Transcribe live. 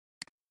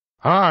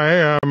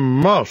I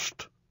am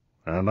must,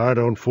 and I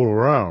don't fool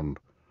around.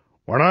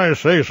 When I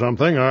say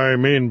something, I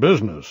mean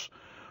business.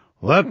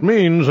 That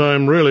means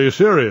I'm really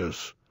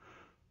serious.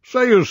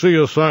 Say you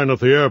see a sign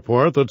at the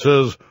airport that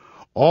says,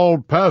 "All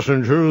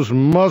passengers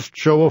must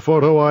show a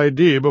photo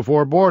ID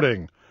before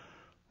boarding."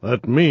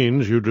 That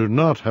means you do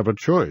not have a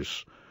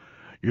choice.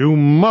 You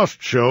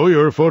must show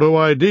your photo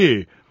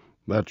ID,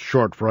 that's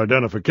short for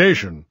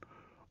identification,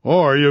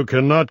 or you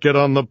cannot get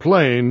on the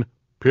plane,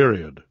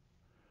 period.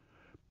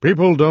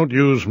 People don't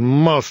use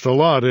must a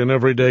lot in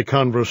everyday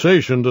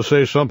conversation to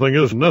say something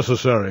is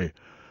necessary.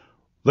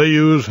 They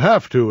use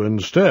have to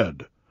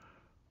instead.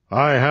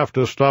 I have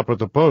to stop at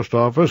the post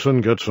office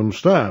and get some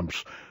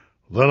stamps.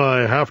 Then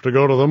I have to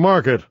go to the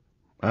market.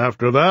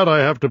 After that, I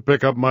have to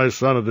pick up my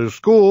son at his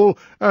school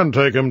and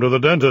take him to the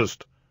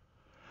dentist.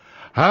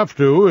 Have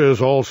to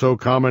is also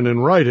common in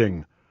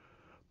writing,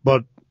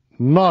 but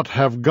not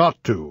have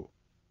got to.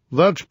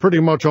 That's pretty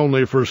much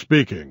only for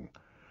speaking.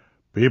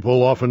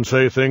 People often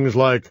say things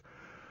like,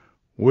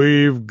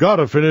 "We've got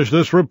to finish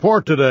this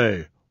report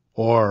today,"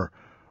 or,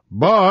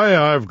 "Bye,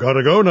 I've got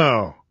to go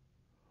now."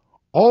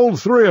 All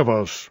three of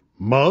us,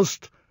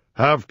 must,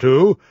 have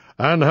to,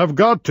 and have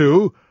got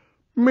to,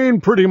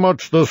 mean pretty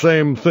much the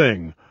same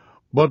thing,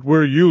 but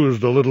we're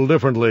used a little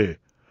differently.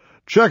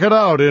 Check it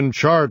out in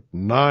Chart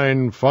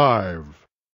 9.5.